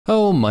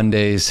Oh,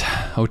 Mondays.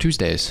 Oh,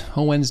 Tuesdays.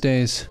 Oh,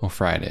 Wednesdays. Oh,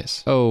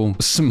 Fridays. Oh,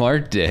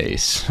 smart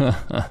days.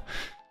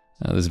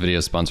 This video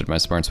is sponsored by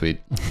SmartSuite.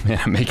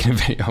 I'm making a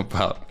video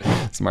about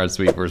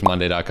SmartSuite versus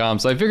Monday.com.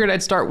 So I figured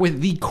I'd start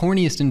with the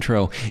corniest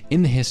intro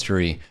in the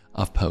history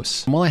of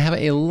posts. While I have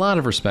a lot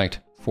of respect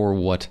for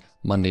what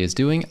Monday is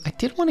doing, I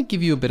did want to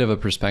give you a bit of a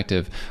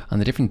perspective on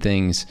the different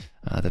things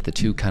that the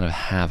two kind of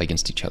have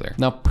against each other.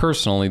 Now,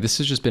 personally, this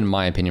has just been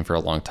my opinion for a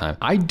long time.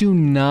 I do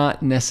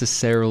not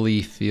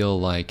necessarily feel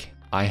like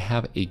I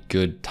have a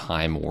good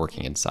time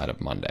working inside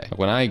of Monday.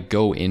 When I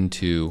go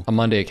into a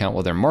Monday account,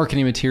 while their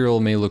marketing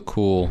material may look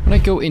cool, when I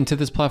go into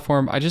this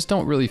platform, I just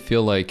don't really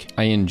feel like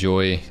I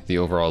enjoy the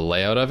overall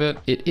layout of it.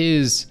 It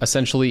is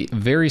essentially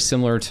very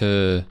similar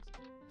to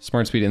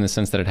SmartSuite in the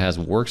sense that it has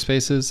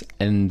workspaces,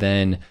 and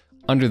then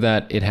under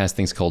that, it has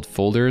things called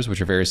folders,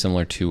 which are very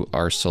similar to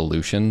our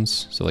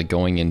solutions. So like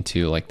going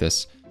into like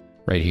this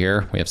right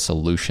here, we have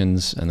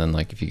solutions. And then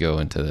like if you go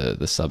into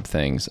the sub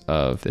things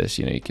of this,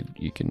 you know,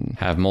 you can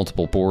have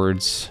multiple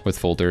boards with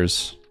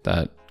folders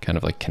that kind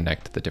of like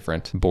connect the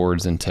different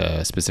boards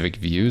into specific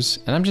views.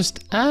 And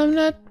I'm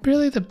not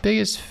really the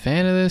biggest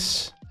fan of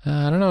this.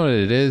 I don't know what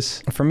it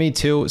is. For me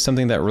too,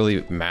 something that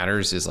really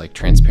matters is like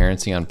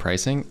transparency on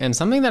pricing. And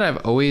something that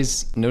I've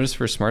always noticed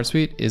for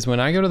SmartSuite is when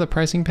I go to the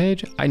pricing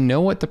page, I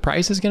know what the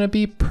price is gonna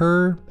be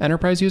per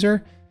enterprise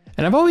user.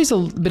 And I've always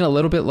been a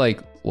little bit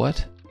like,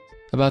 what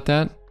about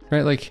that,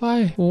 right? Like,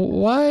 why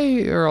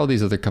are all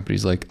these other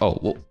companies like, oh,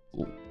 well,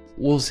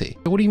 we'll see.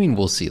 What do you mean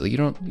we'll see? Like you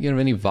don't have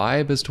any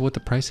vibe as to what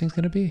the pricing is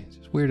gonna be? It's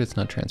just weird, it's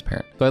not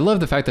transparent. But I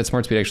love the fact that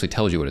SmartSuite actually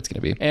tells you what it's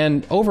gonna be.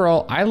 And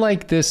overall, I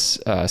like this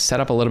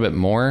setup a little bit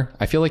more.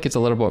 I feel like it's a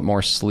little bit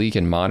more sleek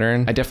and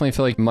modern. I definitely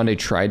feel like Monday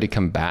tried to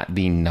combat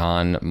the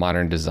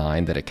non-modern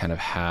design that it kind of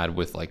had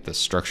with like the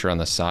structure on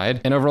the side.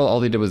 And overall,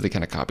 all they did was they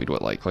kind of copied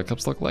what like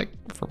ClickUps look like,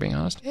 if we're being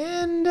honest.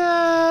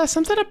 And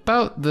something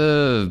about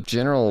the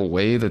general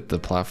way that the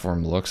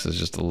platform looks is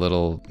just a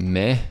little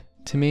meh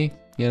to me.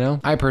 You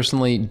know, I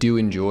personally do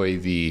enjoy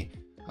the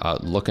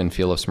look and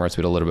feel of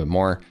SmartSuite a little bit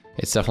more.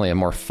 It's definitely a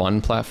more fun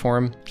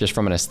platform just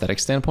from an aesthetic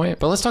standpoint.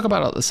 But let's talk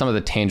about some of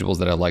the tangibles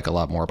that I like a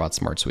lot more about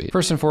SmartSuite.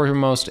 First and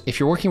foremost, if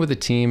you're working with a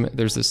team,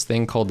 there's this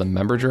thing called the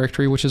member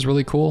directory, which is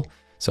really cool.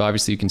 So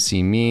obviously you can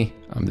see me,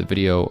 I'm the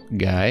video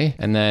guy.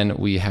 And then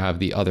we have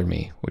the other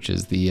me, which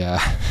is the,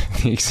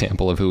 the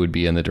example of who would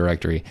be in the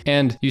directory.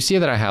 And you see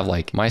that I have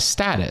like my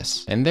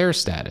status and their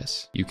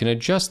status. You can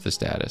adjust the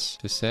status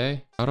to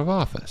say out of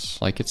office,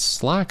 like it's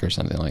Slack or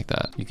something like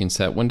that. You can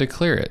set when to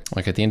clear it,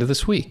 like at the end of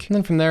this week. And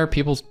then from there,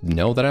 people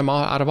know that I'm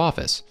out of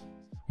office,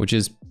 which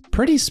is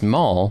pretty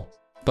small,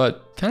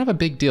 but kind of a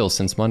big deal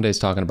since Monday's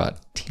talking about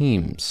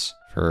teams.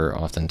 For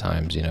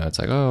oftentimes, you know, it's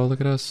like, oh,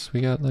 look at us.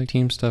 We got like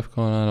team stuff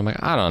going on. I'm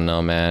like, I don't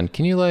know, man.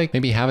 Can you like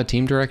maybe have a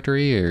team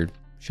directory or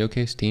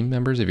showcase team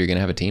members if you're gonna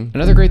have a team?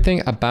 Another great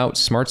thing about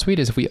SmartSuite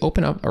is if we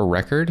open up a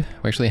record,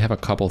 we actually have a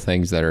couple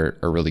things that are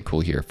really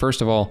cool here.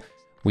 First of all,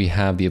 we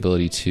have the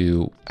ability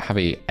to have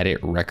a edit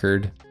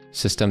record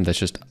system that's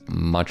just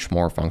much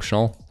more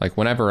functional. Like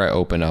whenever I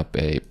open up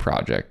a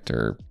project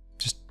or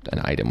just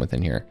an item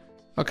within here,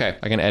 okay,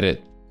 I can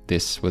edit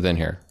this within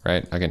here,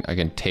 right? I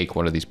can take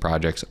one of these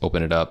projects,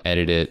 open it up,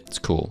 edit it, it's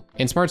cool.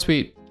 In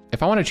SmartSuite,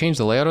 if I want to change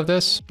the layout of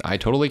this, I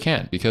totally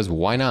can, because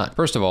why not?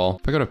 First of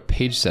all, if I go to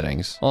page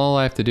settings, all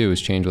I have to do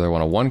is change whether I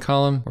want a 1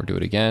 column or do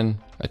it again,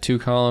 a 2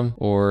 column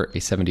or a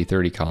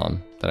 70-30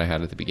 column that I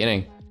had at the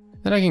beginning.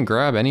 Then I can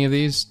grab any of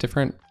these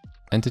different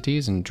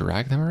entities and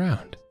drag them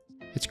around.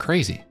 It's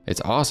crazy,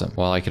 it's awesome.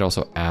 While I could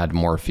also add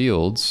more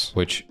fields,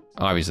 which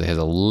obviously has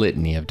a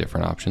litany of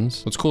different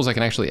options. What's cool is I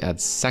can actually add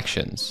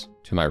sections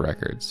to my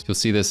records. You'll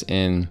see this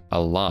in a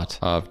lot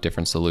of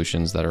different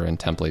solutions that are in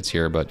templates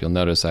here, but you'll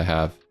notice I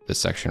have this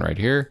section right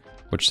here,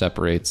 which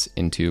separates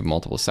into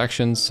multiple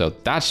sections. So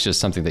that's just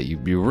something that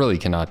you really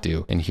cannot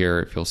do. And here,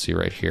 if you'll see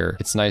right here,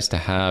 it's nice to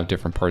have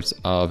different parts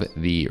of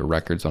the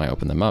records when I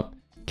open them up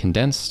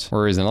condensed,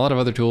 whereas in a lot of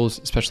other tools,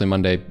 especially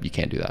Monday, you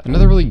can't do that.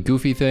 Another really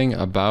goofy thing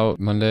about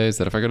Monday is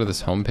that if I go to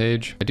this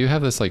homepage, I do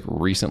have this like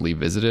recently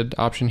visited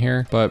option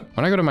here, but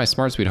when I go to my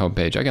SmartSuite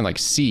homepage, I can like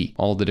see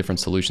all the different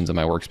solutions in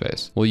my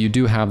workspace. Well, you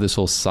do have this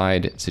whole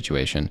side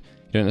situation.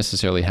 You don't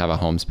necessarily have a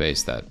home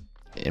space that,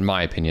 in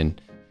my opinion,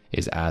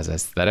 is as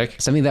aesthetic.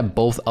 Something that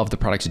both of the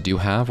products do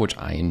have, which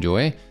I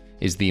enjoy,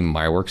 is the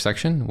My Work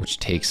section, which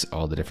takes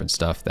all the different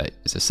stuff that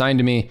is assigned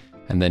to me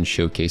and then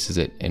showcases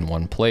it in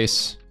one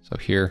place. So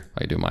here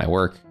I do my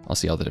work, I'll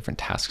see all the different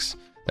tasks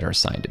that are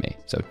assigned to me.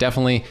 So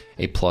definitely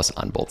a plus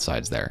on both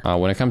sides there.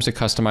 When it comes to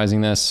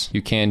customizing this,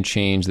 you can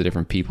change the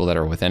different people that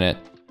are within it,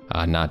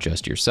 not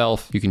just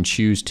yourself. You can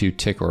choose to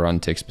tick or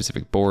untick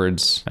specific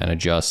boards and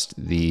adjust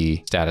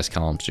the status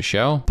columns to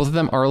show. Both of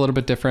them are a little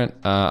bit different.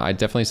 I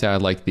definitely say I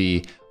like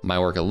the My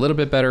Work a little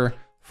bit better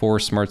for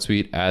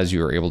SmartSuite, as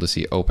you are able to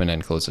see open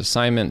and close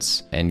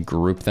assignments and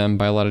group them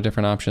by a lot of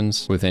different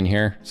options within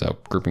here. So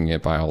grouping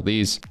it by all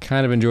these,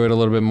 kind of enjoy it a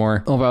little bit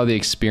more. About the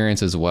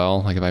experience as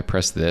well. Like if I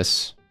press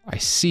this, I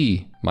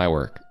see my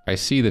work. I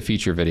see the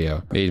feature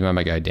video made by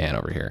my guy Dan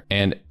over here.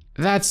 And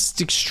That's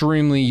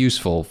extremely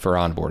useful for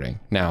onboarding.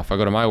 Now, if I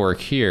go to my work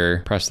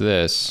here, press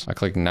this, I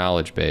click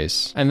knowledge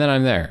base, and then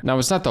I'm there. Now,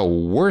 it's not the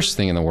worst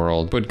thing in the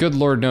world, but good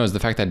Lord knows the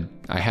fact that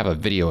I have a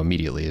video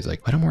immediately is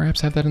like, why don't more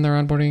apps have that in their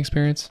onboarding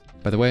experience?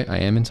 By the way, I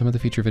am in some of the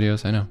feature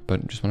videos, I know,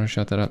 but just wanted to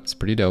shout that out. It's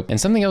pretty dope. And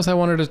something else I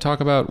wanted to talk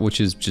about, which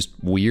is just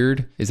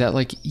weird, is that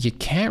like, you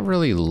can't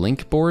really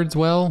link boards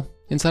well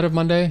inside of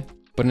Monday.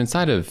 But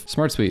inside of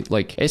SmartSuite,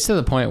 like it's to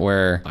the point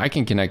where I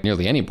can connect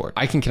nearly any board.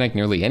 I can connect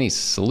nearly any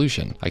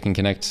solution. I can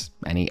connect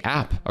any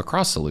app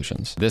across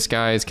solutions. This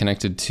guy is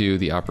connected to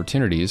the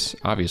opportunities,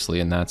 obviously,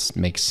 and that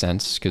makes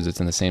sense because it's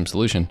in the same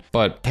solution.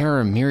 But there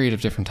are a myriad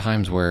of different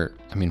times where,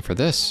 I mean, for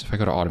this, if I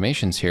go to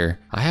automations here,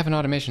 I have an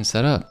automation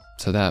set up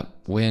so that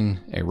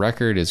when a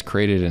record is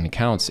created in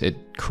accounts,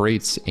 it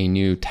creates a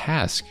new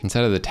task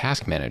inside of the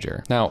task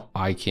manager. Now,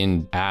 I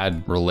can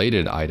add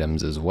related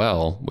items as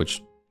well,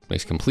 which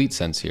makes complete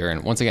sense here.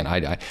 And once again,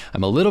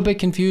 I'm a little bit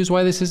confused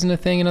why this isn't a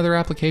thing in other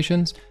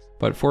applications.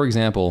 But for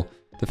example,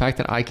 the fact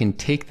that I can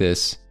take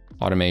this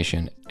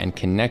automation and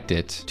connect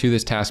it to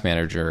this task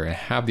manager and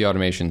have the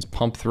automations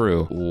pump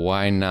through,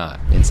 why not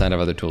inside of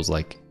other tools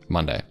like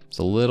Monday? It's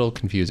a little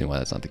confusing why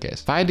that's not the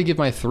case. If I had to give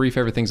my 3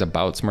 favorite things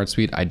about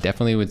SmartSuite, I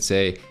definitely would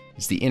say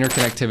it's the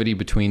interconnectivity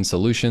between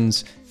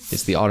solutions,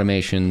 it's the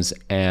automations,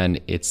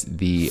 and it's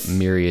the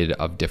myriad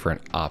of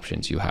different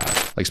options you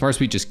have. Like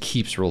SmartSuite just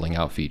keeps rolling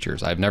out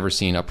features. I've never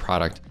seen a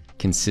product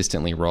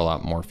consistently roll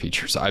out more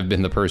features. I've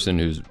been the person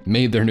who's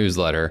made their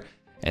newsletter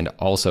and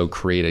also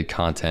created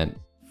content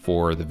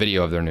for the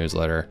video of their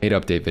newsletter, made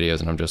update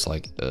videos, and I'm just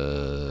like,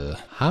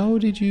 how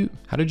did you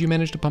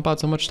manage to pump out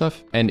so much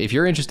stuff? And if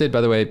you're interested,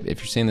 by the way, if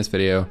you're seeing this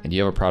video and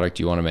you have a product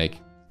you want to make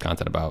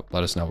content about,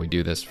 let us know. We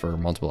do this for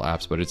multiple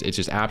apps, but it's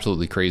just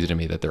absolutely crazy to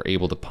me that they're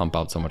able to pump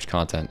out so much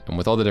content. And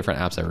with all the different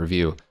apps I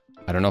review,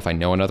 I don't know if I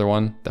know another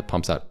one that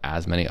pumps out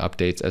as many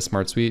updates as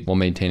SmartSuite while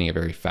maintaining a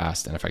very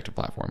fast and effective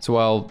platform. So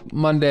while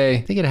Monday,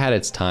 I think it had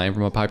its time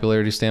from a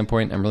popularity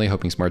standpoint, I'm really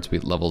hoping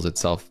SmartSuite levels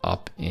itself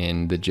up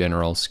in the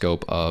general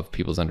scope of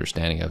people's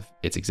understanding of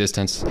its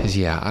existence. Cause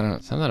yeah, I don't know,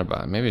 something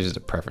about it. Maybe it's just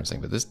a preference thing,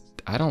 but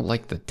I don't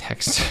like the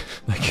text,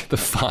 like the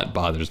font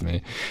bothers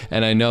me.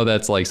 And I know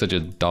that's like such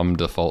a dumb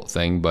default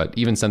thing, but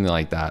even something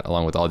like that,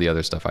 along with all the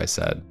other stuff I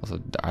said,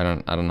 also, I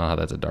don't know how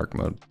that's a dark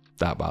mode.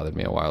 That bothered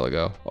me a while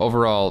ago.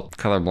 Overall,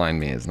 colorblind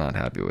me is not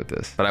happy with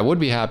this, but I would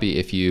be happy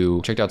if you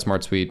checked out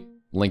SmartSuite,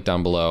 link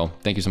down below.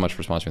 Thank you so much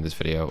for sponsoring this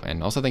video.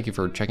 And also thank you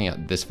for checking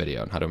out this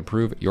video on how to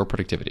improve your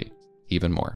productivity even more.